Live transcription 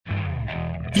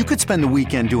You could spend the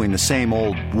weekend doing the same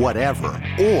old whatever,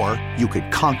 or you could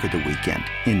conquer the weekend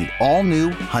in the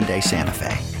all-new Hyundai Santa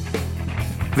Fe.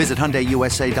 Visit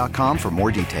HyundaiUSA.com for more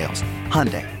details.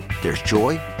 Hyundai, there's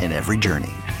joy in every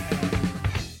journey.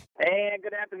 And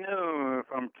good afternoon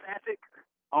from traffic.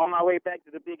 On my way back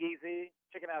to the Big Easy,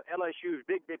 checking out LSU's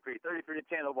big victory,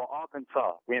 33-10 over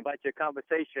Arkansas. We invite your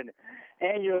conversation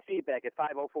and your feedback at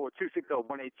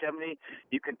 504-260-1870.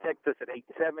 You can text us at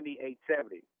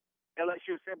 870-870.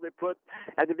 LSU, simply put,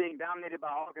 after being dominated by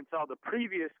Arkansas the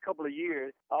previous couple of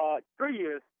years, 3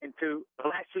 years into the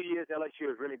last 2 years, LSU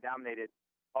has really dominated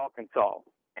Arkansas.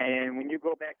 And when you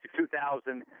go back to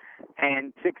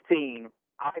 2016,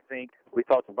 I think we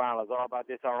talked to Brian Lazar about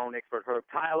this, our own expert Herb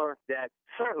Tyler, that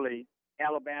certainly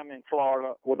Alabama and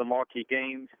Florida were the marquee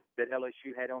games that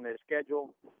LSU had on their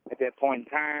schedule at that point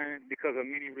in time because of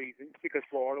many reasons. Because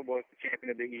Florida was the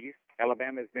champion of the East.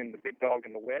 Alabama has been the big dog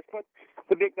in the West, but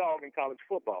the big dog in college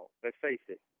football, let's face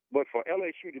it. But for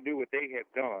LSU to do what they have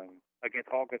done against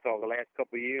Arkansas the last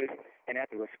couple of years and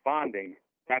after responding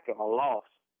after a loss,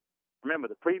 remember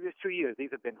the previous 2 years,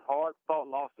 these have been hard-fought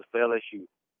losses for LSU.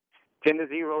 10-0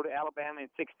 to Alabama in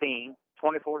 16,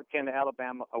 24-10 to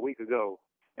Alabama a week ago.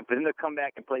 And for them to come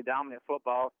back and play dominant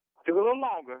football, took a little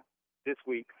longer this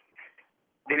week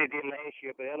than it did last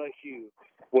year, but LSU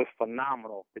was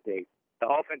phenomenal today. The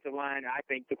offensive line, I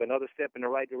think, took another step in the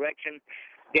right direction.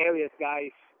 Darius,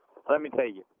 guys, let me tell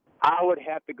you, I would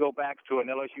have to go back to an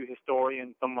LSU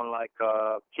historian, someone like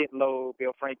Kit Lowe,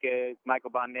 Bill Franke,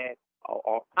 Michael Barnett,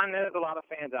 or I know there's a lot of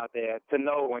fans out there to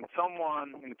know when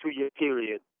someone in a 2-year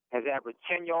period has averaged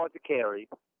 10 yards a carry,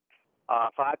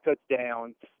 5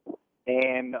 touchdowns,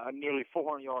 and nearly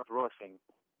 400 yards rushing.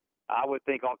 I would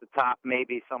think off the top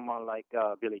maybe someone like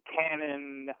Billy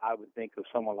Cannon. I would think of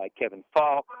someone like Kevin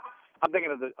Falk. I'm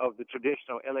thinking of the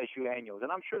traditional LSU annuals,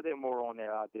 and I'm sure there are more on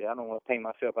there out there. I don't want to paint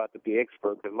myself out to be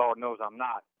expert because Lord knows I'm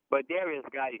not. But Darius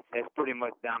Geis has pretty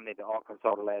much dominated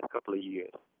Arkansas the last couple of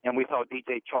years. And we saw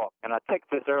DJ Chalk. And I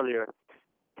texted this earlier,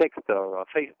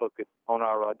 Facebook on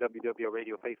our WWO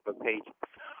Radio Facebook page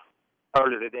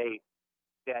earlier today,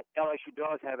 that LSU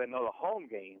does have another home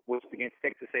game, which is against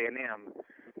Texas A&M.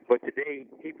 But today,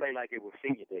 he played like it was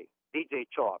senior day. DJ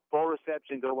Chalk, 4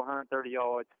 receptions, over 130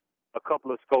 yards, a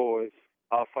couple of scores,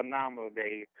 a phenomenal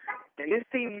day. And this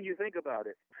team, when you think about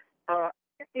it,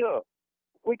 look,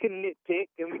 we can nitpick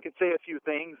and we can say a few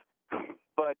things,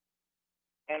 but,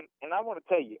 and I want to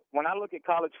tell you, when I look at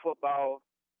college football,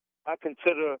 I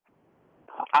consider,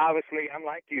 obviously, I'm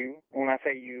like you. When I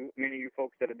say you, many of you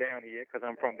folks that are down here, because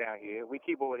I'm from down here, we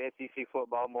keep up with SEC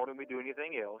football more than we do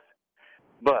anything else.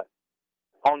 But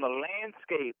on the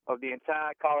landscape of the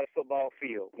entire college football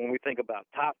field, when we think about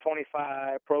top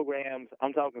 25 programs,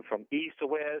 I'm talking from east to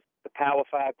west, the Power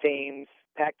 5 teams,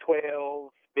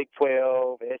 Pac-12, Big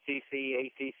 12, SEC,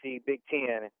 ACC, Big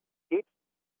 10,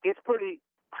 it's pretty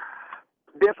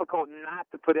difficult not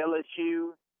to put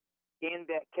LSU in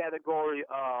that category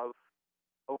of,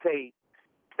 okay,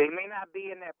 they may not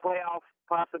be in that playoff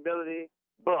possibility,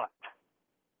 but,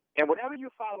 and whatever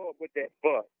you follow up with that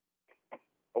but,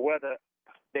 or whether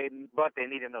they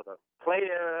need another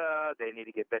player, they need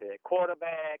to get better at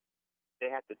quarterback,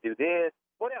 they have to do this,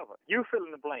 whatever, you fill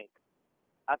in the blank.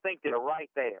 I think they're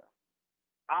right there.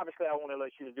 Obviously, I want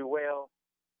LSU to do well,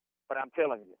 but I'm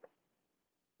telling you,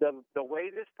 the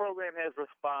way this program has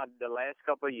responded the last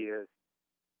couple of years,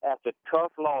 after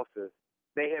tough losses,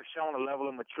 they have shown a level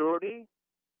of maturity.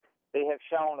 They have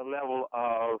shown a level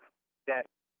of that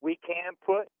we can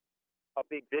put a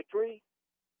big victory.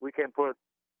 We can put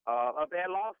a bad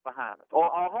loss behind us or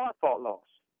a hard-fought loss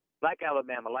like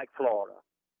Alabama, like Florida.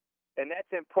 And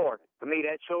that's important. To me,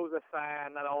 that shows a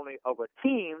sign not only of a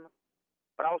team,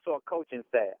 but also a coaching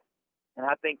staff. And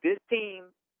I think this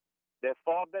team, they're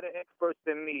far better experts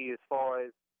than me as far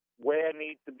as where it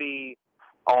needs to be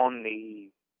on the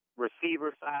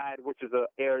receiver side, which is an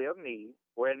area of need,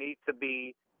 where it needs to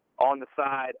be on the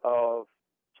side of,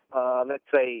 let's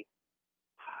say,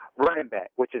 running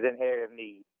back, which is an area of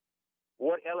need.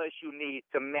 What LSU needs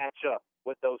to match up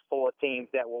with those 4 teams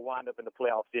that will wind up in the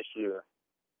playoffs this year.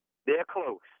 They're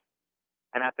close.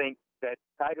 And I think that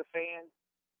Tiger fans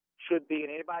should be, and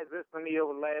anybody's listening to me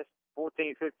over the last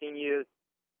 14, 15 years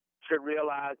should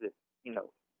realize that,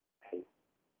 hey,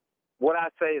 what I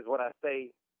say is what I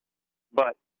say,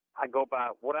 but I go by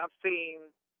what I've seen,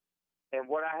 and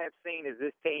what I have seen is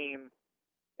this team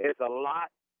is a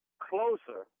lot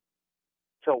closer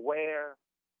to where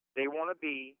they want to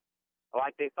be,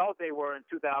 like they thought they were in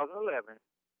 2011,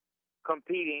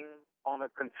 competing on a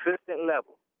consistent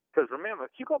level. Because remember,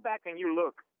 if you go back and you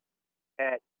look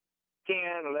at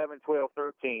 10, 11, 12,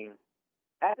 13,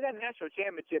 After that national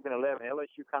championship in 11,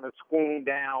 LSU kind of swooned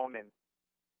down, and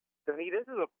to me,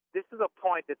 this is a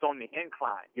point that's on the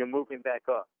incline. You're moving back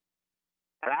up,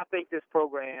 and I think this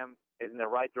program is in the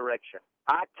right direction.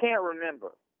 I can't remember,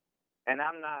 and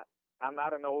I'm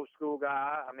not an old school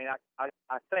guy. I mean,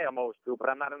 I say I'm old school, but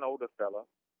I'm not an older fella.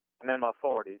 I'm in my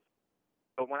 40s.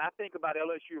 But when I think about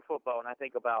LSU football, and I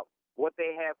think about what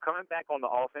they have coming back on the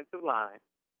offensive line,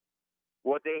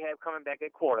 what they have coming back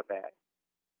at quarterback,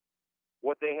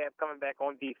 what they have coming back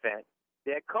on defense,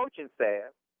 their coaching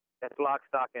staff, that's lock,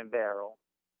 stock, and barrel.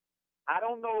 I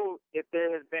don't know if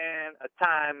there has been a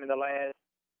time in the last,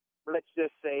 let's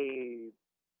just say,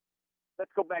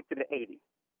 let's go back to the 80s,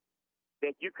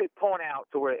 that you could point out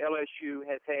to where LSU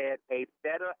has had a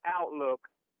better outlook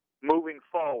moving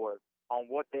forward on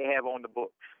what they have on the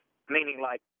books. Meaning,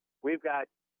 like, we've got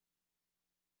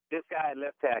this guy at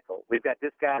left tackle, we've got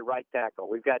this guy at right tackle,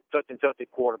 we've got such and such at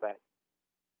quarterback.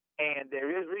 And there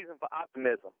is reason for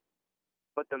optimism.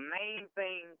 But the main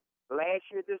thing last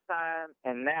year at this time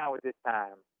and now at this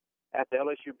time, after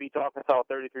LSU beats Arkansas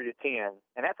 33-10,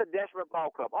 and that's a desperate ball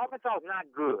club. Arkansas is not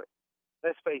good.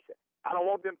 Let's face it. I don't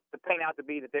want them to paint out to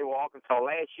be that they were Arkansas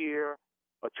last year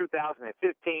or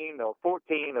 2015 or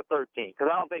 14 or 13,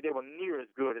 because I don't think they were near as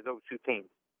good as those two teams.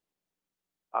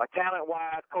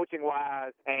 Talent-wise,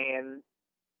 coaching-wise, and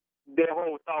their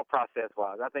whole thought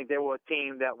process-wise. I think they were a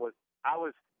team that I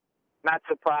was not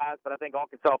surprised, but I think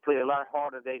Arkansas played a lot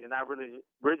harder today than I really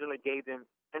originally gave them,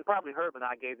 and probably Herb and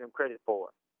I gave them credit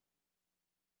for.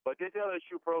 But this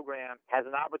LSU program has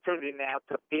an opportunity now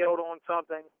to build on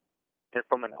something, and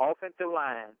from an offensive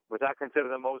line, which I consider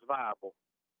the most viable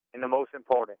and the most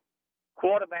important,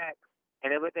 quarterback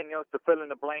and everything else to fill in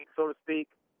the blank, so to speak,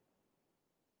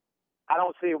 I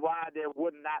don't see why there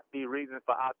would not be reason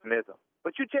for optimism.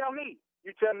 But you tell me.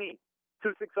 260-1870.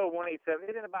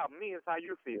 It isn't about me. It's how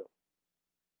you feel.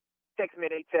 Text me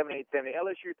at 87870.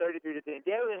 LSU 33-10.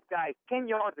 Darius guys, 10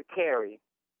 yards of carry,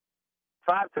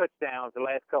 5 touchdowns the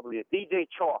last couple of years. DJ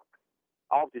Chark,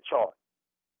 off the chart.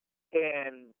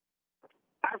 And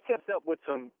I've kept up with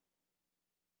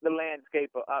the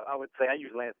landscape. I would say I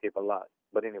use landscape a lot.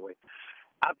 But anyway,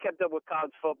 I've kept up with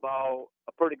college football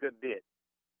a pretty good bit.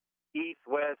 East,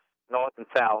 west, north, and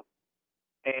south.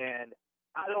 And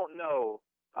I don't know,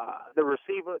 the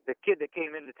receiver, the kid that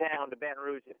came into town to Baton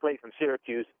Rouge and played from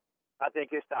Syracuse, I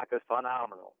think his stock is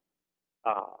phenomenal.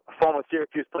 Former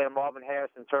Syracuse player Marvin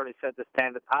Harrison certainly set the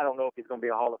standard. I don't know if he's going to be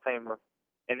a Hall of Famer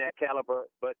in that caliber,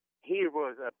 but he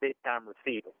was a big-time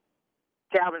receiver.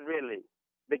 Calvin Ridley,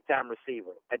 big-time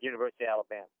receiver at University of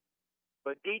Alabama.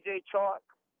 But DJ Chark,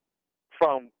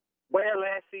 from where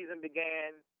last season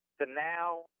began to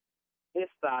now, his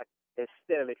stock has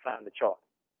steadily climbed the chart.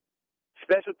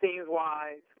 Special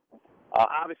teams-wise,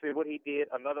 obviously what he did,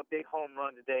 another big home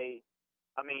run today.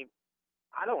 I mean,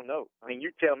 I don't know. I mean,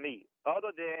 you tell me.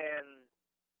 Other than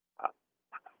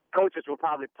coaches will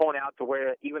probably point out to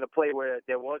where even a play where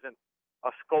there wasn't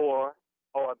a score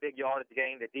or a big yardage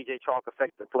game that DJ Chark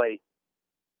affected the play,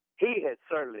 he has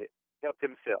certainly helped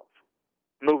himself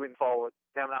moving forward,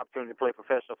 have an opportunity to play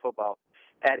professional football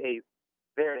at a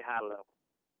very high level.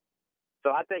 So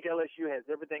I think LSU has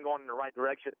everything going in the right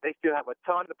direction. They still have a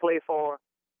ton to play for.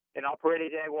 In our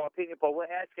Parade Jaguar opinion poll, we're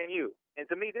asking you. And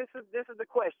to me, this is the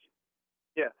question.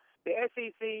 Yeah, the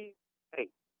SEC, hey,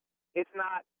 it's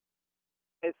not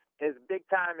as big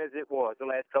time as it was the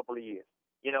last couple of years.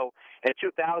 You know, in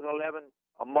 2011,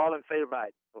 Marlon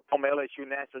Favorite, former LSU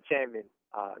national champion,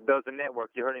 does the network.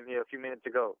 You heard him here a few minutes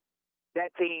ago.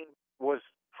 That team was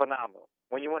phenomenal.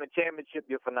 When you win a championship,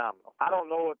 you're phenomenal. I don't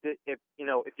know if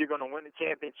you're going to win the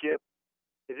championship,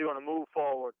 if you're going to move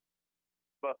forward.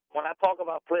 But when I talk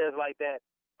about players like that,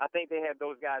 I think they have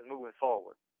those guys moving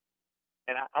forward.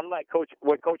 And I'm like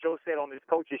what Coach O said on this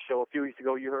coaches show a few weeks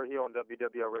ago, you heard here on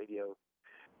WWL Radio,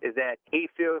 is that he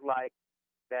feels like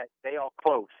that they are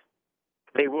close.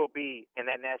 They will be in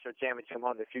that national championship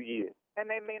hunt in a few years. And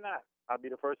they may not. I'll be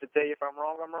the first to tell you if I'm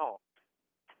wrong, I'm wrong.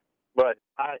 But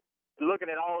looking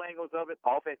at all angles of it,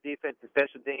 offense, defense, and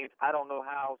special teams, I don't know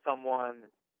how someone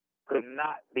could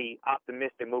not be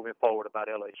optimistic moving forward about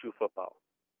LSU football.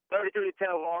 33-10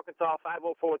 over Arkansas,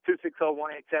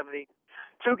 504-260-1870.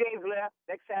 2 games left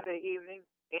next Saturday evening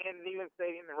in Neyland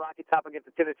Stadium in Rocky Top against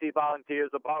the Tennessee Volunteers,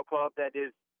 a ball club that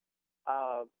is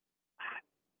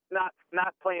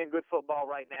not playing good football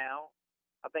right now.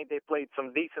 I think they played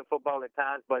some decent football at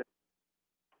times, but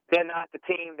they're not the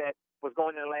team that was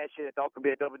going in last year that thought could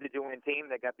be a double-digit win team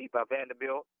that got beat by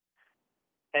Vanderbilt.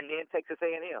 And then Texas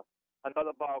A&M,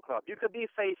 another ball club. You could be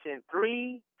facing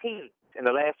 3 teams in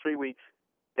the last 3 weeks.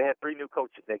 They have 3 new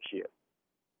coaches next year.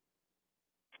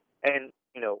 And,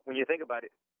 when you think about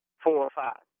it, 4 or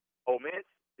 5. Ole Miss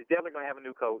is definitely going to have a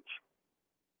new coach.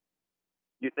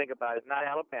 You think about it, not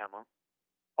Alabama,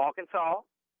 Arkansas,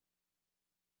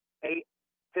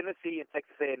 Tennessee, and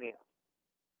Texas A&M.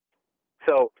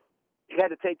 So you had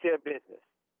to take care of business.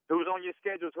 Who's on your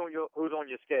schedule? Who's on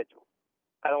your schedule?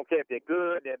 I don't care if they're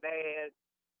good, they're bad.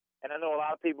 And I know a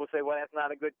lot of people say, well, that's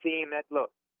not a good team.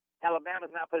 Look,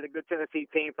 Alabama's not played a good Tennessee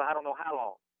team for I don't know how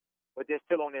long, but they're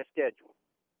still on their schedule.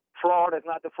 Florida's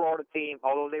not the Florida team,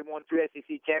 although they won 2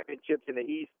 SEC championships in the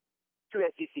East, 2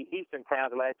 SEC Eastern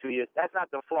crowns the last 2 years. That's not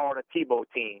the Florida Tebow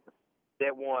team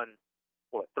that won,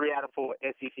 3 out of 4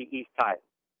 SEC East titles.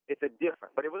 It's a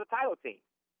different, but it was a title team.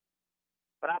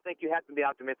 But I think you have to be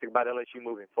optimistic about LSU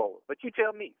moving forward. But you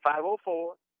tell me,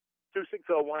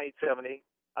 504-260-1870.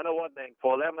 I know one thing.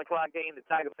 For 11 o'clock game, the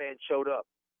Tiger fans showed up.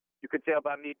 You could tell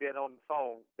by me being on the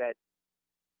phone that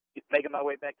making my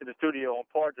way back to the studio on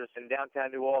Porters in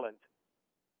downtown New Orleans,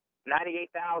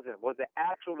 98,000 was the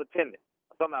actual attendance.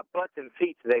 I'm talking about butts and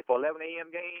seats today for 11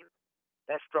 a.m. game.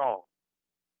 That's strong.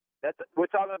 We're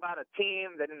talking about a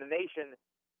team that in the nation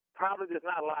probably does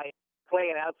not like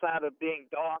playing outside of being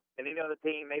dark and any other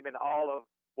team, maybe in all of,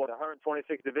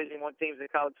 126 Division I teams in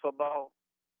college football.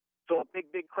 So a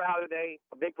big crowd today,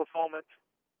 a big performance.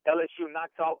 LSU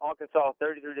knocks off Arkansas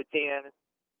 33-10.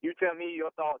 You tell me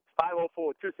your thoughts.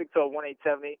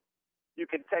 504-260-1870. You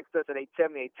can text us at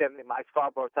 870-870. Mike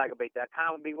Scarborough,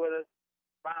 TigerBait.com will be with us.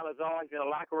 Brian Lazar, he's in the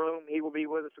locker room. He will be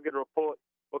with us. We'll get a report.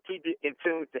 We'll keep you in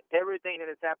tune to everything that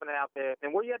is happening out there.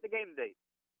 And where you at the game today?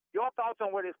 Your thoughts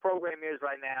on where this program is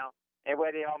right now and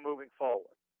where they are moving forward.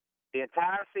 The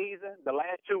entire season, the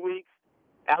last 2 weeks,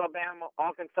 Alabama,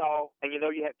 Arkansas, and you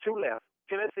have 2 left.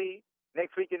 Tennessee,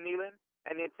 next week in Neyland,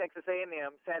 and then Texas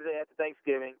A&M, Saturday after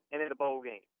Thanksgiving, and in the bowl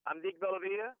game. I'm Dick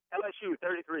Bellavia, LSU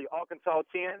 33, Arkansas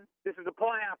 10. This is the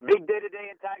point out. Big day today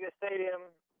in Tiger Stadium,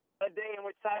 a day in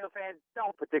which Tiger fans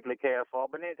don't particularly care for,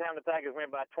 but anytime the Tigers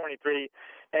win by 23,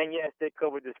 and yes, they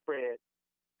covered the spread.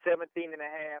 17.5,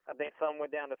 I think some went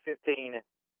down to 15.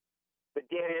 But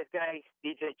Darius Geis,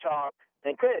 DJ Chark,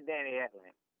 and credit Danny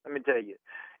Etling. Let me tell you,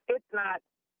 it's not.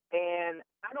 And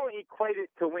I don't equate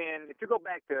it to when, if you go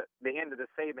back to the end of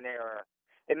the Saban era,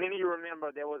 and many of you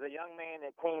remember there was a young man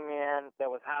that came in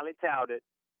that was highly touted.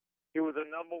 He was a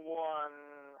number one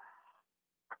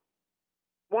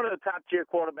of the top-tier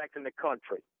quarterbacks in the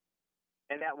country.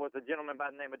 And that was a gentleman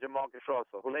by the name of Jamarcus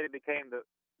Russell, who later became the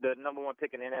number 1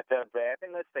 pick in the NFL draft.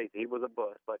 And let's face it, he was a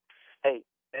bust. But, hey,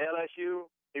 at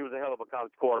LSU, he was a hell of a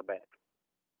college quarterback.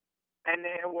 And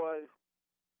there was,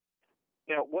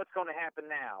 what's going to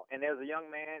happen now? And there's a young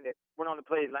man that went on to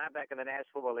play linebacker in the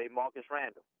National Football League, Marcus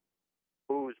Randall,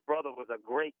 whose brother was a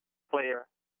great player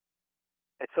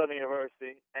at Southern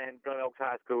University and Glen Oaks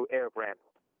High School, Eric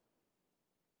Randall.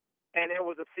 And there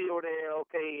was a feel there,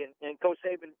 okay, and Coach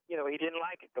Saban, he didn't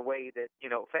like it the way that,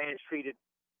 fans treated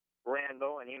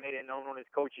Randall, and he made it known on his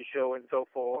coaching show and so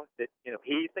forth that,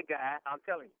 he's the guy. I'm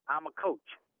telling you, I'm a coach.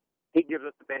 He gives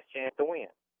us the best chance to win.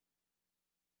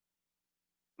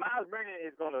 Miles Brennan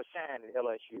is going to shine at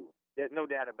LSU. There's no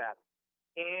doubt about it.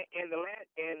 In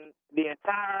the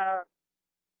entire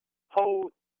whole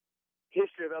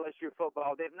history of LSU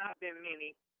football, there's not been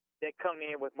many that come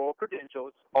in with more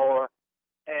credentials or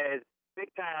as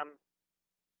big time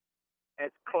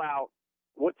as clout.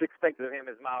 What's expected of him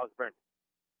is Miles Brennan.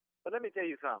 But let me tell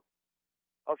you something.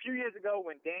 A few years ago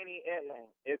when Danny Etling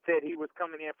said he was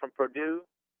coming in from Purdue,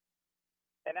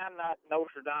 and I'm not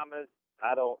Nostradamus,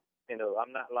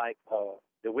 I'm not like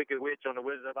the Wicked Witch on the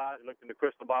Wizard of Oz, looked in the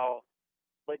crystal ball.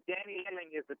 But Danny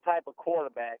Etling is the type of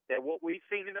quarterback that what we've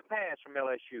seen in the past from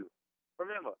LSU.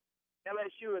 Remember,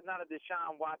 LSU is not a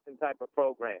Deshaun Watson type of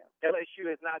program. LSU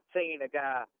has not seen a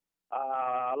guy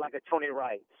like a Tony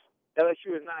Rice.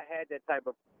 LSU has not had that type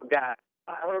of guy.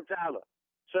 Herb Tyler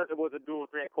certainly was a dual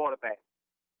threat quarterback.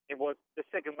 It was the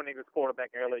second winningest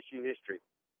quarterback in LSU history.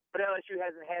 But LSU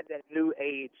hasn't had that new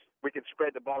age, we can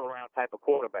spread the ball around type of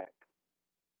quarterback.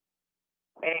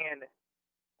 And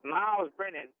Miles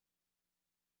Brennan,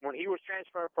 when he was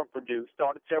transferred from Purdue,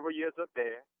 started several years up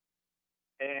there.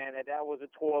 And that was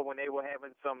a tour when they were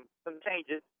having some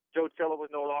changes. Joe Tiller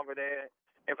was no longer there.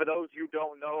 And for those you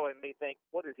don't know and may think,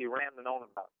 what is he rambling on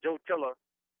about? Joe Tiller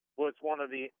was one of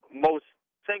the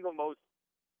single most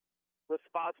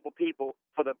responsible people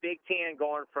for the Big Ten,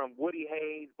 going from Woody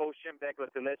Hayes, Bo Schembechler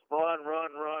to let's run.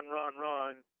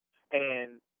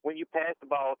 And when you pass the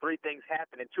ball, 3 things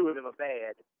happen and 2 of them are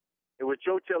bad. It was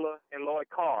Joe Tiller and Lloyd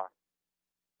Carr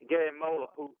and Gary Moeller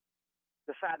who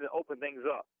decided to open things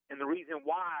up. And the reason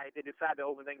why they decided to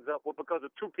open things up was because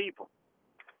of 2 people.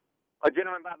 A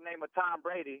gentleman by the name of Tom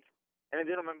Brady and a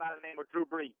gentleman by the name of Drew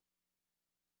Brees.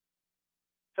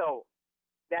 So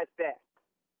that's that.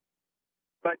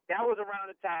 But that was around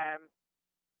the time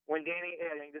when Danny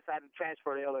Etling decided to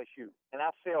transfer to LSU. And I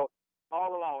felt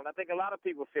all along, I think a lot of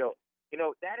people felt,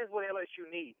 that is what LSU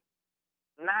needs.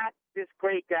 Not this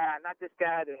great guy, not this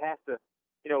guy that has to,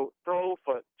 throw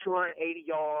for 280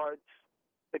 yards.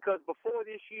 Because before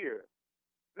this year,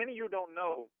 many of you don't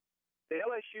know, the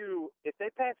LSU, if they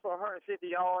passed for 150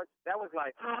 yards, that was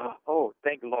like, oh,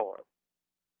 thank the Lord.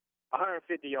 150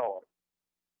 yards.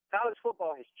 College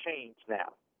football has changed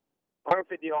now.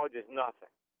 150 yards is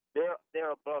nothing.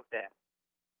 They're above that.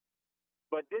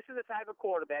 But this is the type of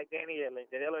quarterback, Danny Etling,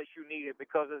 that LSU needed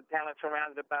because of the talent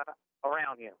surrounded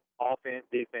around him. Offense,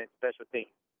 defense, special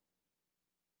teams.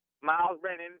 Miles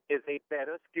Brennan is a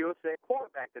better skill set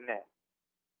quarterback than that.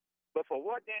 But for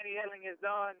what Danny Etling has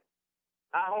done,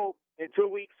 I hope in 2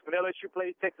 weeks when LSU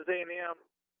plays Texas A&M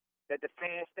that the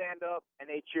fans stand up and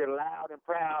they cheer loud and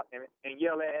proud and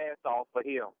yell their ass off for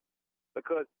him.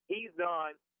 Because he's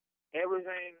done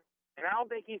everything. And I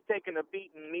don't think he's taken a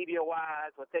beating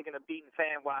media-wise or taken a beating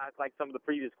fan-wise like some of the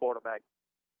previous quarterbacks.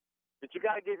 But you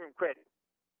got to give him credit.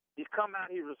 He's come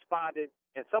out, he responded,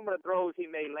 and some of the throws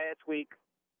he made last week,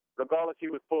 regardless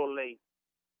he was full late,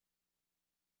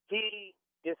 he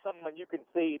is someone you can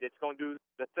see that's going to do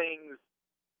the things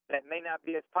that may not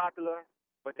be as popular,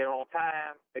 but they're on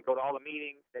time. They go to all the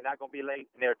meetings. They're not going to be late,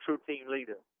 and they're a true team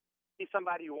leader. He's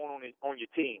somebody you want on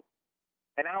your team.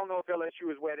 And I don't know if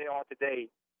LSU is where they are today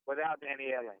without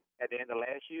Danny Etling at the end of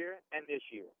last year and this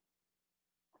year.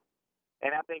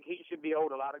 And I think he should be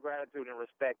owed a lot of gratitude and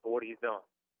respect for what he's done.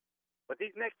 But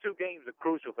these next two games are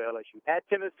crucial for LSU. At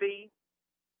Tennessee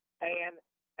and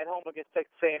at home against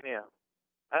Texas A&M.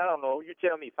 I don't know. You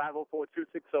tell me,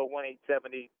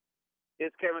 504-260-1870.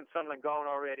 Is Kevin Sumlin gone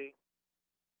already?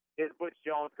 Is Butch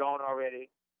Jones gone already?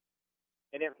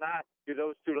 And if not, do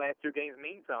those last two games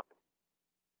mean something?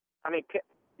 I mean,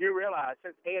 you realize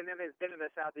since A&M has been in the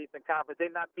Southeastern Conference,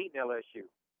 they've not beaten LSU.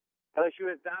 LSU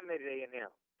has dominated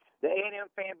A&M. The A&M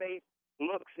fan base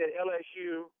looks at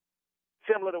LSU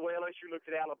similar to the way LSU looks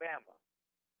at Alabama.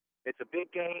 It's a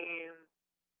big game.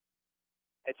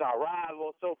 It's our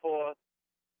rival, so forth.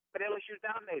 But LSU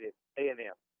dominated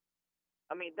A&M.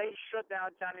 I mean, they shut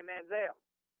down Johnny Manziel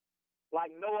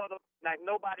like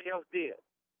nobody else did.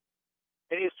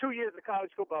 In his 2 years of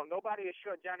college football, nobody has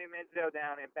shut Johnny Manziel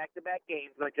down in back-to-back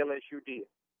games like LSU did.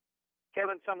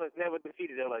 Kevin Sumlin has never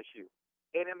defeated LSU.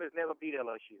 A&M has never beat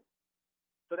LSU.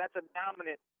 So that's a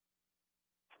dominant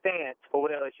stance for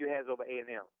what LSU has over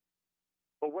A&M.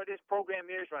 But where this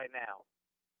program is right now,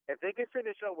 if they can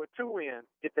finish up with 2 wins,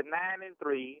 get to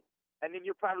 9-3, and then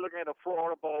you're probably looking at a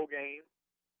Florida bowl game,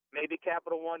 maybe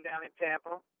Capital One down in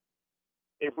Tampa.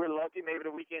 If we're lucky, maybe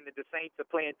the weekend that the Saints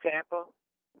are playing Tampa.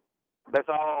 That's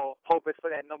all hoping for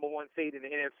that number 1 seed in the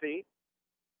NFC.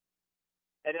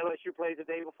 And LSU plays the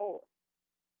day before.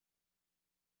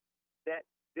 That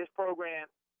this program,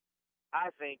 I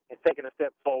think, has taken a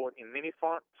step forward in many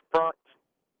fronts,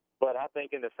 but I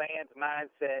think in the fans'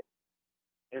 mindset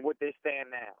and what they stand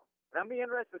now. And I'm be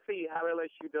interested to see how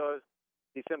LSU does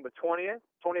December 20th,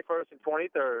 21st, and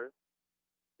 23rd.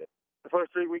 The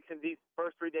first 3 weeks in these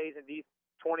first 3 days in these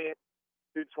 20th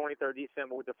through 23rd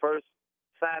December, with the first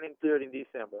signing period in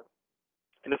December,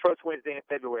 and the first Wednesday in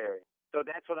February. So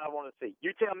that's what I want to see.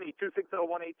 You tell me,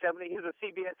 260-1870. Here's a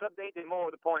CBS update and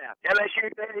more to point out. LSU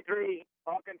 33,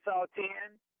 Arkansas 10.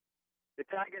 The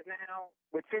Tigers now,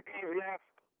 with 2 games left,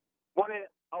 one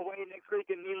away next week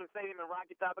in Neyland Stadium in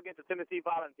Rocky Top against the Tennessee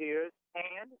Volunteers,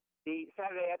 and the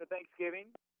Saturday after Thanksgiving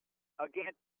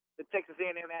against the Texas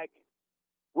A&M Aggies.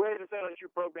 Where is this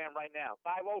LSU program right now?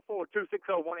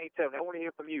 504-260-1870. I want to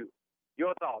hear from you.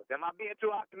 Your thoughts. Am I being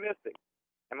too optimistic?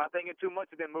 Am I thinking too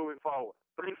much of them moving forward?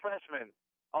 3 freshmen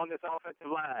on this offensive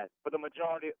line for the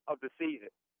majority of the season.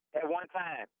 At one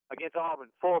time, against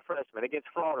Auburn, 4 freshmen.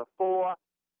 Against Florida, 4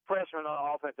 freshmen on the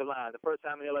offensive line. The first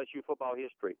time in LSU football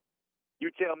history.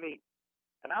 You tell me.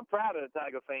 And I'm proud of the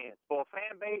Tiger fans. For a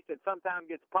fan base that sometimes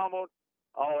gets pummeled,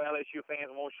 LSU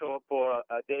fans won't show up for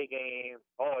a day game.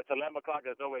 It's 11 o'clock.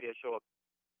 There's no way they'll show up.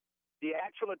 The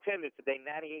actual attendance today,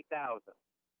 98,000.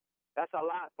 That's a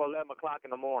lot for 11 o'clock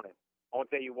in the morning. I'll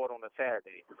tell you what, on a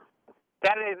Saturday.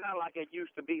 Saturday is not like it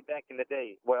used to be back in the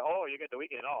day where, you get the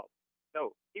weekend off.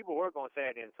 No, people work on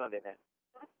Saturday and Sunday now.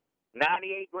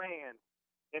 98 grand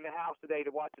in the house today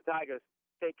to watch the Tigers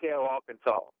take care of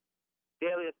Arkansas.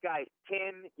 Darius Geis,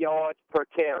 10 yards per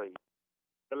carry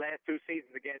the last 2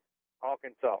 seasons against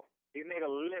Arkansas. He's made a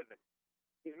living.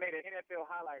 He's made an NFL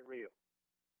highlight reel.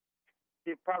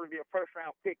 He'd probably be a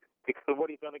first-round pick because of what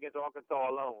he's done against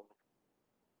Arkansas alone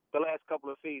the last couple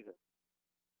of seasons.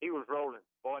 He was rolling.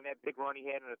 Boy, and that big run he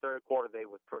had in the third quarter today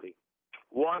was pretty.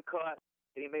 One cut,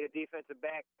 and he made a defensive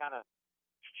back kind of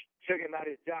shook him out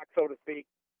his jock, so to speak,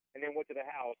 and then went to the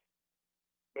house.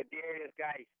 But Darius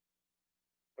Geis,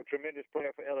 a tremendous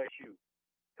player for LSU.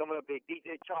 Coming up big,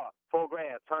 DJ Chark, 4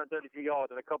 grabs, 133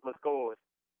 yards, and a couple of scores,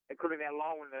 including that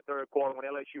long one in the third quarter when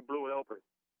LSU blew it open.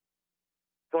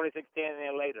 26-10 and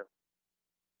then later.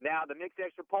 Now, the mixed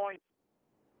extra points,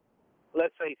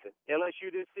 let's face it, LSU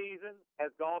this season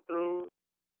has gone through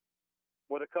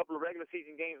with a couple of regular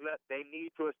season games left. They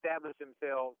need to establish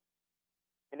themselves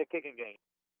in the kicking game.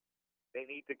 They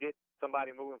need to get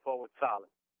somebody moving forward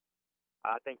solid.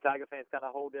 I think Tiger fans kind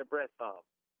of hold their breath some.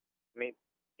 I mean,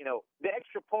 you know, the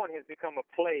extra point has become a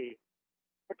play,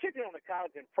 particularly on the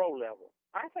college and pro level.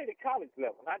 I say the college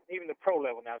level, not even the pro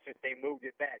level now, since they moved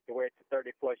it back to where it's a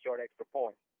 30-plus yard extra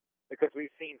point, because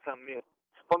we've seen some miss.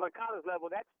 On the college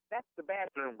level, that's the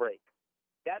bathroom break.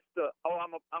 That's the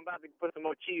I'm about to put some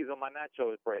more cheese on my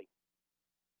nachos break,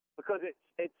 because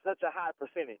it's such a high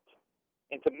percentage,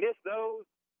 and to miss those,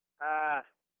 I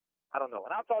don't know.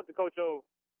 And I talked to Coach O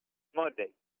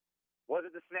Monday. Was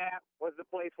it the snap? Was it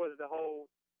the place? Was it the hold?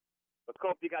 But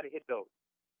Coach, you got to hit those.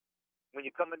 When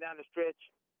you're coming down the stretch,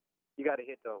 you got to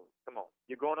hit those. Come on.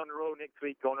 You're going on the road next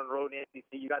week, going on the road in the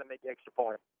SEC. You got to make extra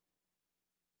points.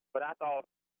 But I thought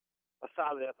a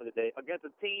solid effort today against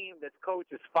a team that's coach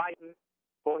is fighting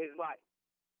for his life.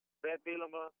 Brett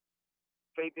Bielema,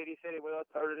 Trey Biddy said it with us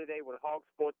earlier today with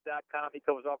hogsports.com. He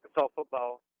covers Arkansas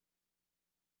football.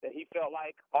 That he felt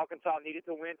like Arkansas needed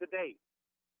to win today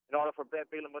in order for Brett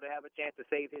Bielema to have a chance to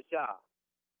save his job.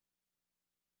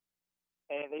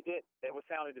 And they did. They were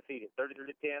soundly defeated,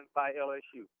 33-10 by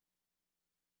LSU.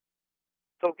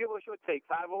 So give us your take,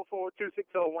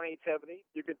 504-260-1870.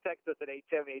 You can text us at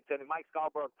 870-870. Mike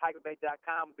Scarborough of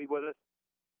TigerBait.com will be with us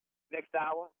next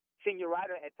hour. Senior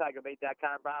writer at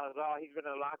TigerBait.com, Brian Lazar, he's been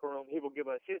in the locker room. He will give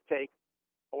us his take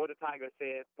on what the Tigers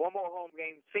said. One more home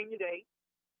game, Senior Day,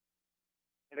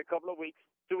 in a couple of weeks,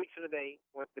 2 weeks from today,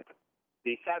 with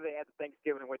the Saturday after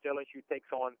Thanksgiving, in which LSU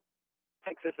takes on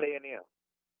Texas A&M.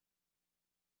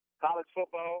 College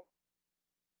football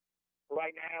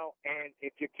right now, and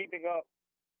if you're keeping up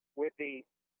with the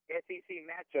SEC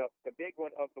matchup, the big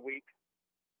one of the week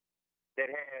that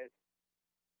has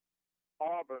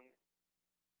Auburn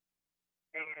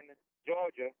and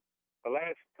Georgia, the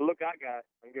last look I got,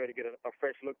 I'm going to get a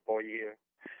fresh look for you here.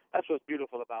 That's what's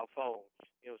beautiful about phones.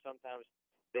 You know, sometimes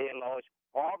they enlarge.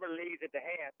 Auburn leads at the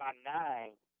half by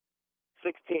 9,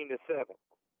 16-7.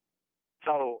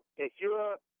 So if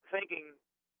you're thinking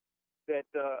that,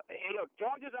 hey, look,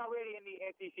 Georgia's already in the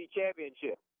SEC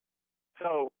championship.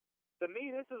 So to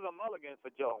me, this is a mulligan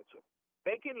for Georgia.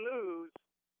 They can lose,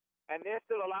 and they're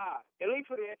still alive, at least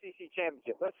for the SEC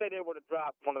championship. Let's say they would have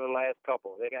dropped one of the last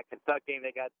couple. They got Kentucky and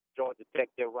they got Georgia Tech,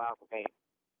 their rival game.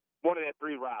 One of their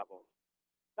 3 rivals.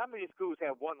 How many schools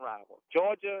have one rival?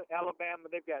 Georgia, Alabama,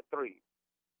 they've got 3.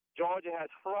 Georgia has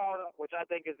Florida, which I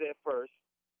think is their first.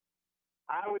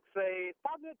 I would say it's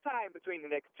probably a time between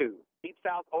the next 2. Deep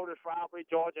South, oldest rivalry,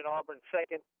 Georgia and Auburn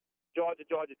second. Georgia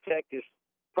Tech is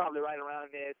probably right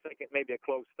around there, second, maybe a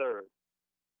close third.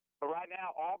 But right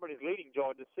now, Auburn is leading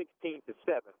Georgia 16-7.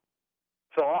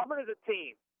 So Auburn is a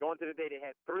team going to the day. They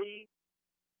had three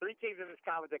teams in this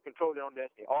conference that control their own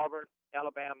destiny: Auburn,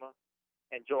 Alabama,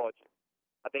 and Georgia.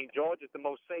 I think Georgia's the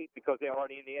most safe because they're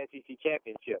already in the SEC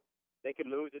championship. They could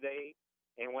lose today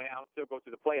and win out and still go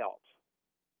to the playoffs.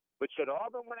 But should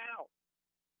Auburn win out,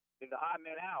 then the odd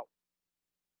man out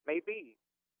may be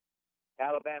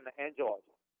Alabama and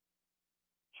Georgia.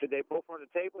 Should they both run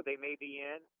the table, they may be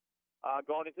in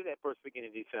going into that first weekend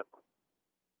in December.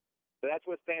 So that's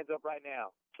what stands up right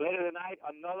now. Later tonight,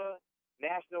 another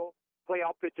national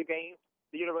playoff picture game.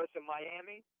 The University of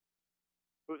Miami,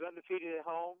 who's undefeated at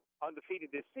home,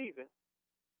 undefeated this season,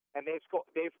 and they've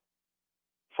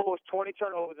forced 20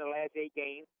 turnovers in the last 8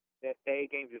 games. The 8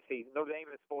 games this season. Notre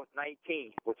Dame has forced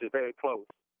 19, which is very close.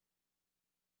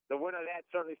 The winner of that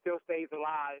certainly still stays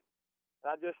alive.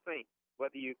 And I just think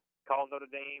whether you call Notre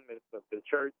Dame the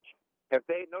church, if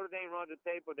Notre Dame runs the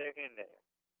table, they're in there.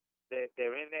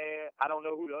 They're in there. I don't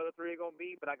know who the other 3 are going to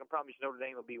be, but I can promise you Notre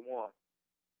Dame will be one.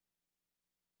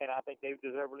 And I think they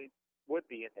deservedly would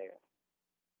be in there.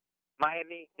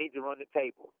 Miami needs to run the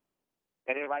table.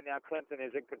 And then right now, Clemson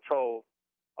is in control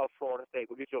of Florida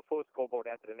State. We'll get you a full scoreboard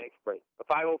after the next break.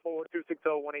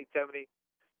 504-260-1870.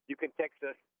 You can text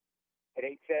us at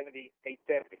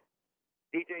 870-870.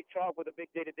 DJ Chark with a big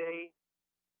day today.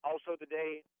 Also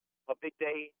today, a big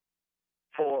day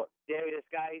for Darius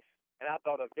Geis, and I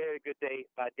thought a very good day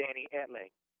by Danny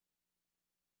Etling.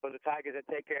 For the Tigers that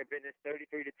take care of business,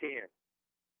 33-10.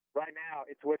 Right now,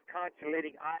 it's Wisconsin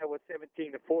leading Iowa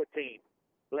 17-14.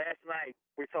 Last night,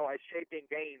 we saw a shaping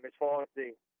game as far as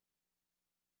the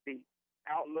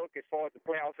outlook, as far as the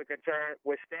playoffs are concerned.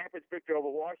 With Stanford's victory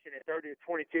over Washington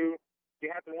 30-22, you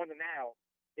have to wonder now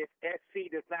if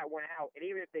SC does not win out, and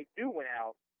even if they do win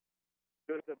out,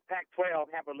 does the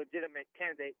Pac-12 have a legitimate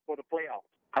candidate for the playoffs?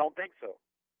 I don't think so.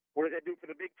 What does that do for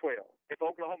the Big 12? If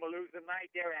Oklahoma loses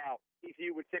tonight, they're out.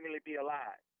 TCU would seemingly be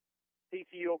alive.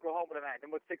 TCU, Oklahoma tonight,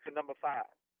 number 6 and number 5.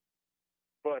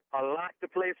 But a lot to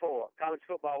play for, college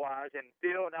football-wise, and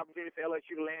still an opportunity for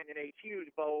LSU to land in a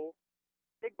huge bowl,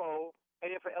 big bowl, and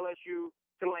then for LSU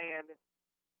to land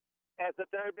as the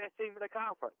third-best team in the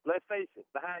conference. Let's face it,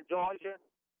 behind Georgia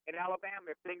and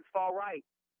Alabama, if things fall right,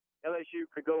 LSU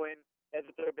could go in as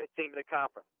the third-best team in the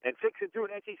conference. And 6-2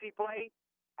 in SEC play,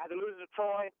 after losing to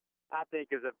Troy, I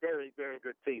think is a very, very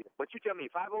good season. But you tell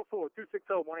me,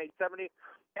 504-260-1870,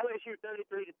 LSU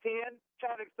 33-10.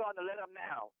 Traffic's starting to let up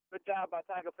now. Good job by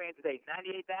Tiger fans today.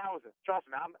 98,000.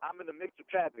 Trust me, I'm in the mix of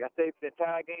traffic. I stayed for the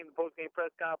entire game, the post-game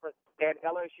press conference, and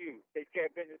LSU takes care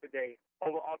of business today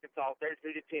over Arkansas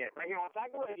 33-10. Right here on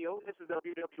Tiger Radio, this is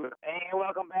WWF. And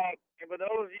welcome back. And for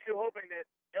those of you hoping that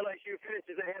LSU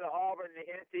finishes ahead of Auburn in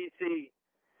the SEC,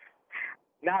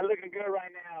 not looking good right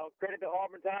now. Credit to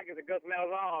Auburn Tigers and Gus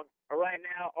Malzahn. Right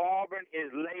now, Auburn is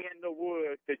laying the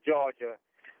wood to Georgia.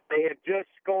 They have just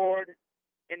scored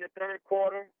in the third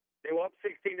quarter. They were up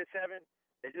 16-7.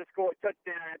 They just scored a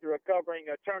touchdown after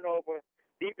recovering a turnover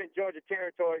deep in Georgia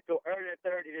territory. So early in the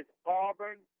third, it is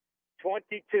Auburn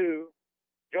 22,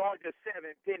 Georgia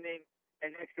 7, pending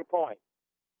an extra point.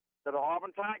 So the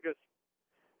Auburn Tigers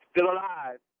still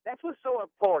alive. That's what's so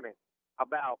important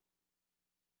about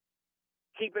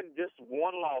keeping just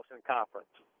one loss in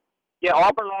conference. Yeah,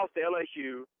 Auburn lost to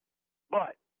LSU,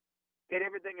 but they had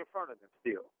everything in front of them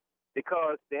still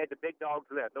because they had the big dogs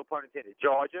left, no pun intended,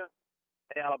 Georgia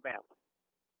and Alabama.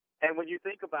 And when you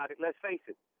think about it, let's face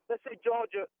it. Let's say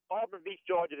Auburn beats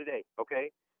Georgia today, okay?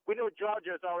 We know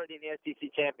Georgia is already in the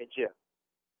SEC championship.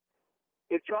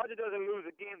 If Georgia doesn't lose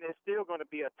again, they're still going to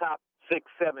be a top 6,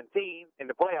 7 team in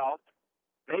the playoffs,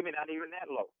 maybe not even that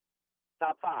low,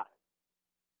 top 5.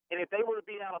 And if they were to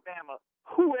beat Alabama,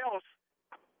 who else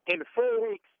in 4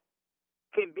 weeks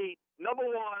can beat number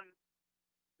 1,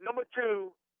 number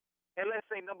 2, and let's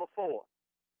say number 4?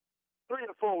 3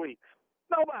 or 4 weeks.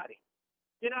 Nobody.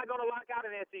 You're not going to lock out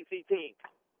an SEC team.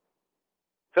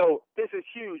 So this is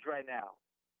huge right now.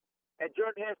 At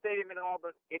Jordan Hare Stadium in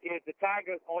Auburn, it is the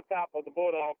Tigers on top of the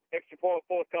Bulldogs. Extra point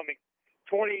forthcoming,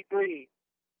 23-7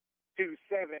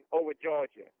 over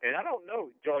Georgia. And I don't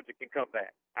know if Georgia can come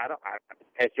back.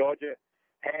 Has Georgia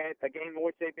had a game in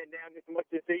which they've been down this much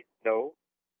this season? No.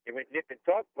 They went nip and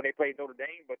tuck when they played Notre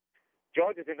Dame, but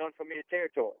Georgia's in unfamiliar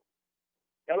territory.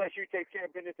 LSU takes care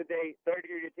of business today,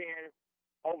 33-10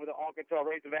 over the Arkansas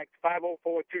Razorbacks.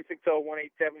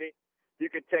 504-260-1870. You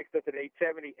can text us at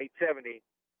 870-870.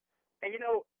 And, you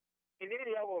know, in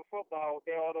any level of football,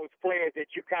 there are those players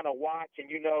that you kind of watch and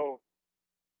you know,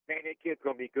 man, that kid's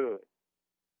going to be good.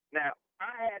 Now,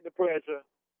 I had the pleasure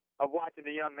of watching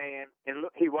the young man, and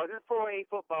look, he wasn't 4A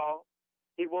football.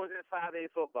 He wasn't 5A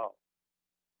football.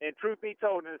 And truth be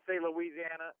told, in the state of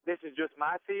Louisiana, this is just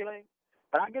my feeling,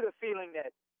 but I get a feeling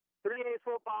that 3A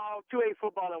football, 2A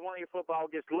football, and 1A football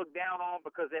gets looked down on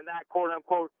because they're not,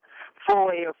 quote-unquote,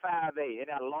 4A or 5A. They're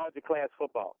not larger class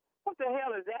football. What the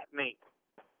hell does that mean?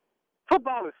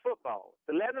 Football is football.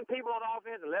 11 people on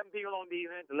offense, 11 people on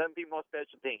defense, 11 people on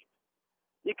special teams.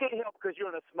 You can't help because you're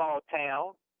in a small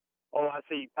town. Oh, I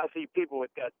see people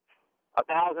with got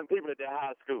 1,000 people at their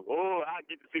high school. Oh, I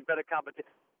get to see better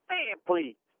competition. Man,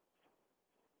 please.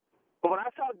 But when I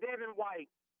saw Devin White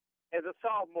as a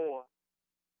sophomore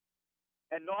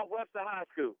at Northwestern High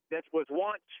School, that was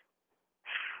once,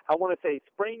 I want to say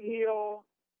Spring Hill,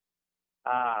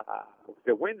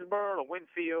 the Winsboro or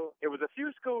Winfield. It was a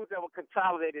few schools that were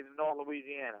consolidated in North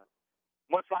Louisiana,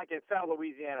 much like in South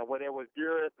Louisiana where there was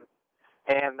Buret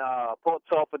and Port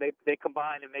Sulphur. They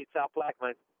combined and made South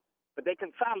Plaquemine, but they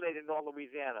consolidated in North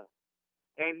Louisiana.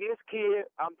 And this kid,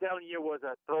 I'm telling you, was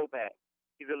a throwback.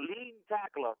 He's a leading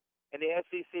tackler in the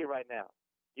SEC right now.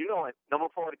 You know it, number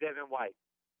 40, Devin White.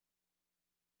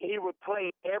 He would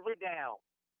play every down,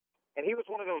 and he was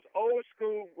one of those old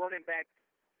school running backs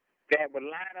that would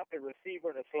line up a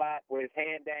receiver in the slot with his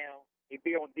hand down. He'd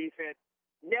be on defense,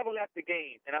 never left the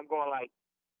game. And I'm going like,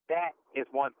 that is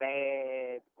one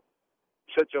bad.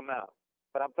 Shut your mouth.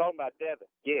 But I'm talking about Devin.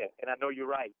 Yeah, and I know you're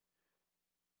right.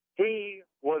 He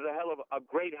was a hell of a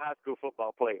great high school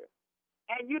football player.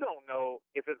 And you don't know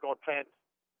if it's going to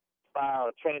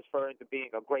transfer into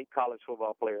being a great college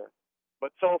football player.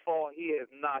 But so far, he has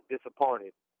not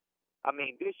disappointed I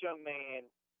mean, this young man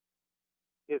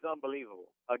is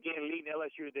unbelievable. Again, leading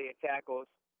LSU today in tackles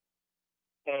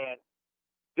and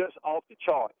just off the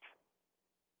charts.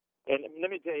 And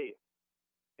let me tell you,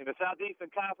 in the Southeastern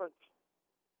Conference,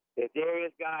 there's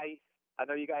Darius Guice. I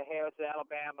know you got Harris at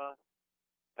Alabama.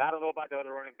 I don't know about the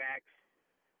other running backs.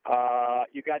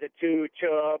 You got the two,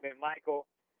 Chubb and Michael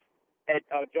at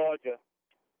Georgia.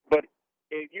 But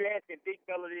if you're asking Dick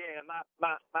Melody, and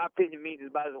my opinion means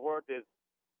about as worth as,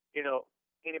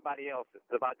 anybody else,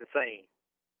 it's about the same.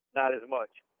 Not as much.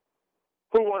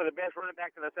 Who one of the best running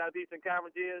backs in the Southeastern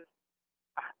Conference is?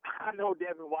 I know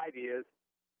Devin White is.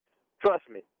 Trust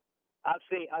me. I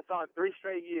saw him 3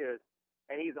 straight years,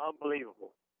 and he's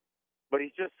unbelievable. But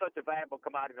he's just such a valuable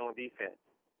commodity on defense.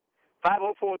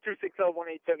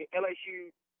 504-260-1870.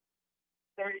 LSU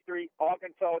 33,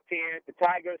 Arkansas 10. The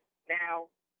Tigers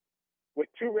now with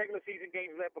 2 regular season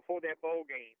games left before their bowl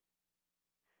game.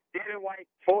 Devin White,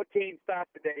 14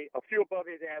 stops today, a few above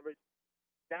his average.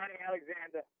 Donnie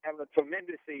Alexander having a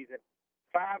tremendous season.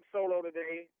 5 solo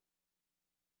today.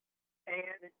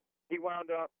 And he wound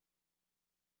up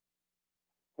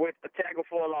with a tackle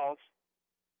for a loss.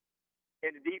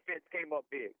 And the defense came up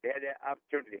big. They had that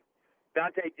opportunity.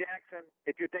 Dante Jackson,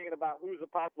 if you're thinking about who's a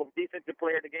possible defensive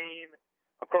player of the game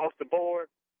across the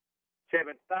board,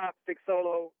 7 stops, 6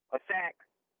 solo, a sack,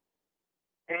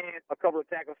 and a couple of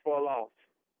tackles for a loss.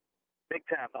 Big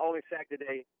time. The only sack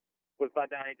today was by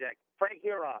Donnie Jackson. Frank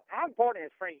Huron. How important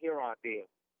has Frank Huron been?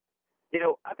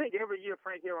 I think every year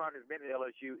Frank Huron has been at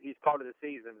LSU, he's part of the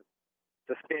season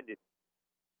suspended.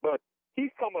 But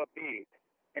he's come up big.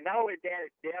 And not only that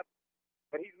is depth,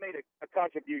 but he's made a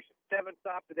contribution. 7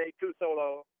 stops today, 2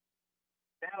 solo.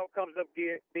 Now comes up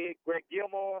big. Greg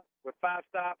Gilmore with 5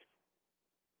 stops.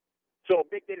 So a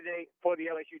big day today for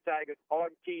the LSU Tigers.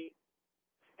 Arden Key.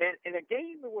 And in a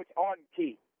game in which Arden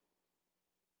Key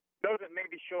doesn't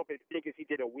maybe show up as big as he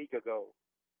did a week ago,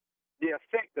 the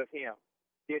effect of him,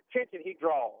 the attention he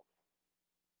draws,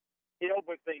 it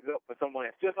opens things up for someone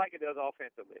else, just like it does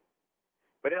offensively.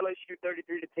 But LSU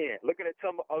 33-10. Looking at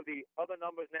some of the other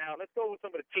numbers now, let's go with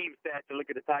some of the team stats and look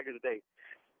at the Tigers today.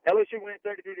 LSU went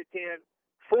 33-10,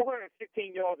 415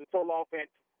 yards of total offense.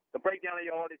 The breakdown of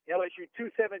yardage, LSU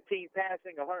 217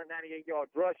 passing, 198 yards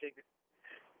rushing.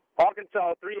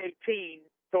 Arkansas 318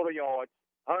 total yards,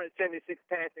 176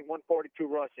 passing, 142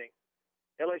 rushing.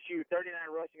 LSU 39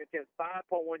 rushing attempts,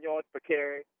 5.1 yards per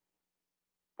carry.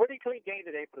 Pretty clean game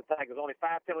today for the Tigers. Only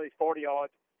 5 penalties, 40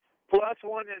 yards. +1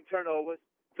 in turnovers.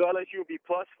 So LSU will be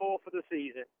 +4 for the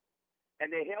season.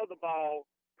 And they held the ball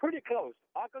pretty close.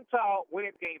 Arkansas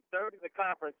wins game 3rd in the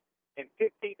conference and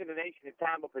 15th in the nation in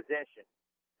time of possession.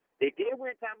 They did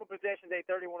win time of possession day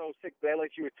 31-06, but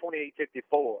LSU was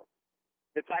 28-54.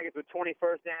 The Tigers were 20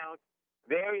 first downs,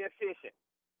 very efficient.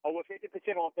 Over 50%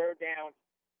 on 3rd downs,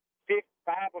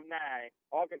 5 of 9.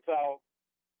 Arkansas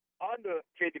under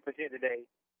 50% today,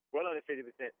 well under 50%,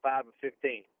 5 of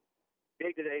 15.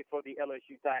 Big today for the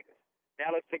LSU Tigers.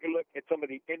 Now let's take a look at some of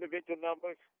the individual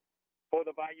numbers for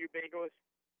the Bayou Bengals.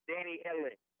 Danny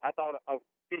Edelman, I thought a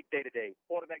big day today.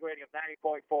 Quarterback rating of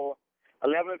 90.4,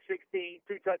 11 of 16,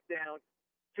 2 touchdowns,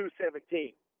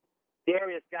 217.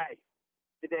 Darius Guice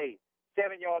today,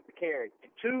 7 yards to carry. In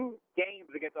 2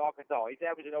 games against Arkansas, he's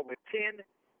averaging over 10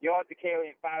 yards to carry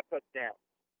and 5 touchdowns.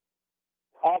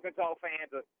 Arkansas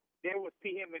fans, they will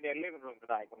see him in their living room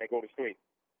tonight when they go to sleep.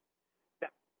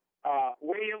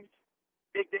 Williams,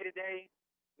 big day today,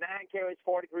 9 carries,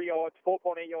 43 yards,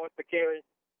 4.8 yards per carry.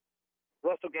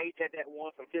 Russell Gage had that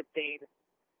one from 15,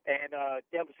 and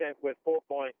Jefferson with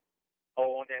 4.0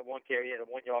 on that 1 carry. He had a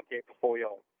 1-yard carry for 4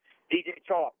 yards. DJ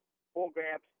Chark, 4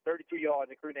 grabs, 32 yards,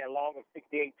 including that long of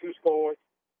 68, 2 scores.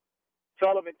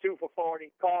 Sullivan, 2 for 40.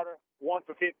 Carter, 1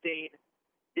 for 15.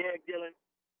 Derek Dillon,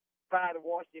 5 of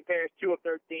Washington Parish, 2 of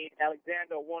 13.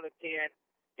 Alexander, 1 of 10.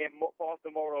 And Foster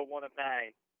Moreau, 1 of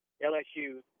 9.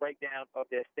 LSU's breakdown of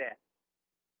their stats.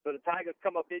 So the Tigers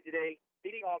come up big today,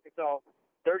 beating Arkansas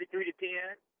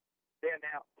 33-10. They're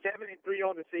now 7-3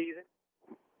 on the season,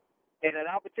 and an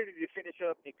opportunity to finish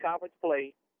up in conference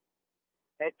play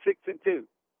at 6-2. 2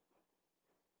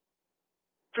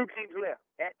 games left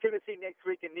at Tennessee next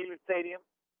week in Neyland Stadium,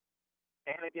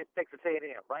 and against Texas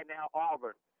A&M. Right now,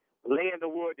 Auburn laying the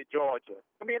wood to Georgia.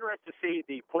 It'll be interesting to see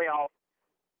the playoff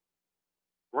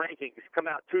rankings come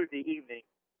out Tuesday evening.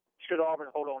 Should Auburn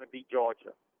hold on and beat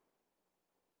Georgia?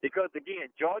 Because,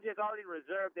 again, Georgia has already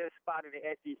reserved their spot in the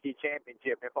SEC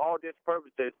championship. And for all these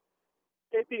purposes,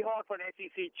 it'd be hard for an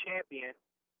SEC champion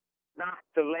not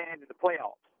to land in the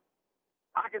playoffs.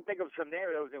 I can think of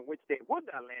scenarios in which they would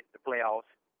not land in the playoffs,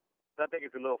 but I think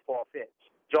it's a little far-fetched.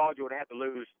 Georgia would have to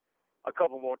lose a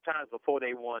couple more times before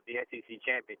they won the SEC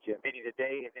championship, meaning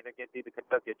today and then against either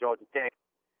Kentucky or Georgia Tech,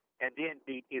 and then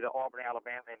beat either Auburn,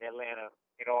 Alabama, and Atlanta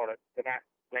in order to not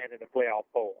land in the playoff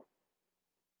four.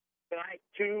 Tonight,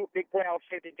 two big playoff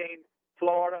shaping games,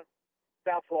 Florida,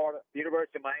 South Florida, the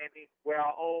University of Miami, where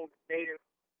our own native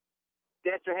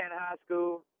Destrehan High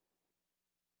School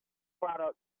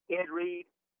product, Ed Reed,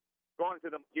 going to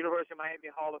the University of Miami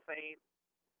Hall of Fame.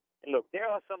 And look, there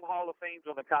are some Hall of Fames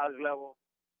on the college level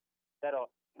that are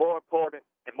more important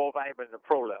and more valuable than the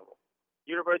pro level.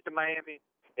 University of Miami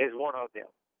is one of them.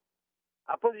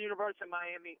 I put the University of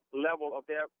Miami level of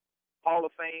their Hall of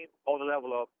Fame on the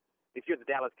level of if you're in the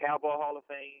Dallas Cowboy Hall of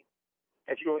Fame,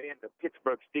 if you're in the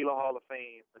Pittsburgh Steelers Hall of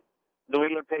Fame, New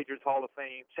England Patriots Hall of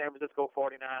Fame, San Francisco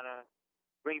 49ers,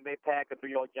 Green Bay Packers, New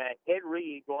York Giants, Ed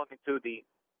Reed going into the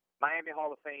Miami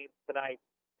Hall of Fame tonight,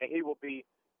 and he will be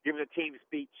giving a team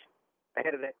speech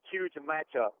ahead of that huge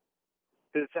matchup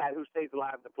to decide who stays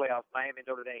alive in the playoffs, Miami and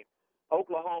Notre Dame,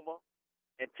 Oklahoma,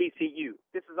 and TCU.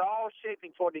 This is all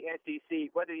shaping toward the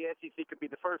SEC, whether the SEC could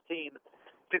be the first team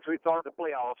since we started the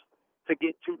playoffs to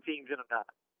get two teams in or not.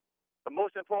 But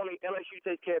most importantly, LSU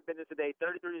takes care of business today,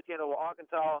 33-10 over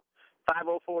Arkansas,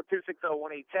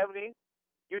 504-260-1870.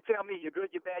 You tell me you're good,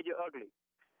 you're bad, you're ugly.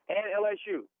 And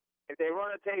LSU, if they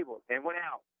run a table and win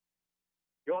out,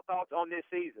 your thoughts on this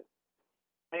season?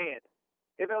 And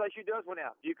if LSU does win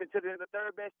out, do you consider them the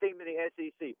third best team in the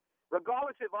SEC?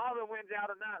 Regardless if Auburn wins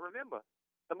out or not, remember,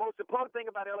 the most important thing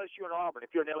about LSU and Auburn,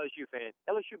 if you're an LSU fan,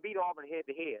 LSU beat Auburn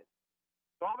head-to-head.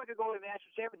 So Auburn could go to the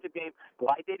national championship game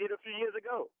like they did a few years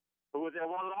ago. Who was their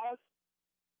one loss?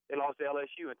 They lost to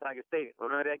LSU in Tiger Stadium.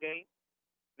 Remember that game?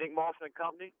 Nick Marshall and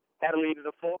company had a lead in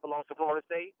the fourth, lost to Florida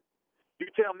State. You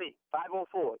tell me.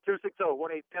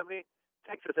 504-260-1870.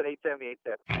 Text us at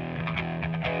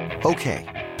 870-87.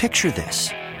 Okay, picture this.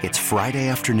 It's Friday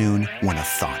afternoon when a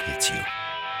thought hits you.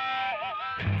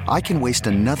 I can waste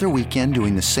another weekend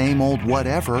doing the same old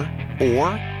whatever, or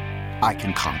I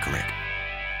can conquer it.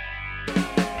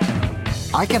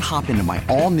 I can hop into my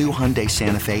all-new Hyundai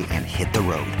Santa Fe and hit the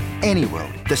road. Any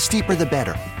road. The steeper, the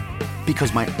better.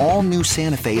 Because my all-new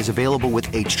Santa Fe is available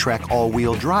with H-Track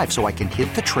all-wheel drive, so I can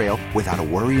hit the trail without a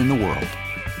worry in the world.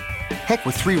 Heck,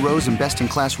 with 3 rows and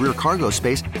best-in-class rear cargo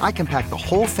space, I can pack the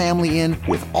whole family in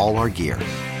with all our gear.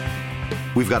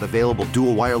 We've got available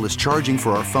dual wireless charging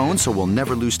for our phones, so we'll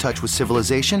never lose touch with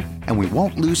civilization, and we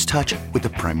won't lose touch with the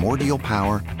primordial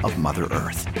power of Mother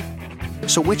Earth.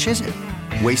 So which is it?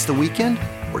 Waste the weekend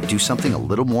or do something a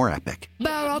little more epic?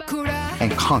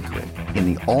 And conquer it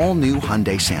in the all-new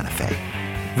Hyundai Santa Fe.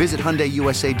 Visit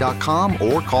HyundaiUSA.com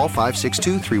or call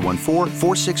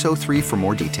 562-314-4603 for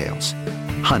more details.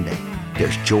 Hyundai,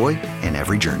 there's joy in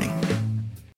every journey.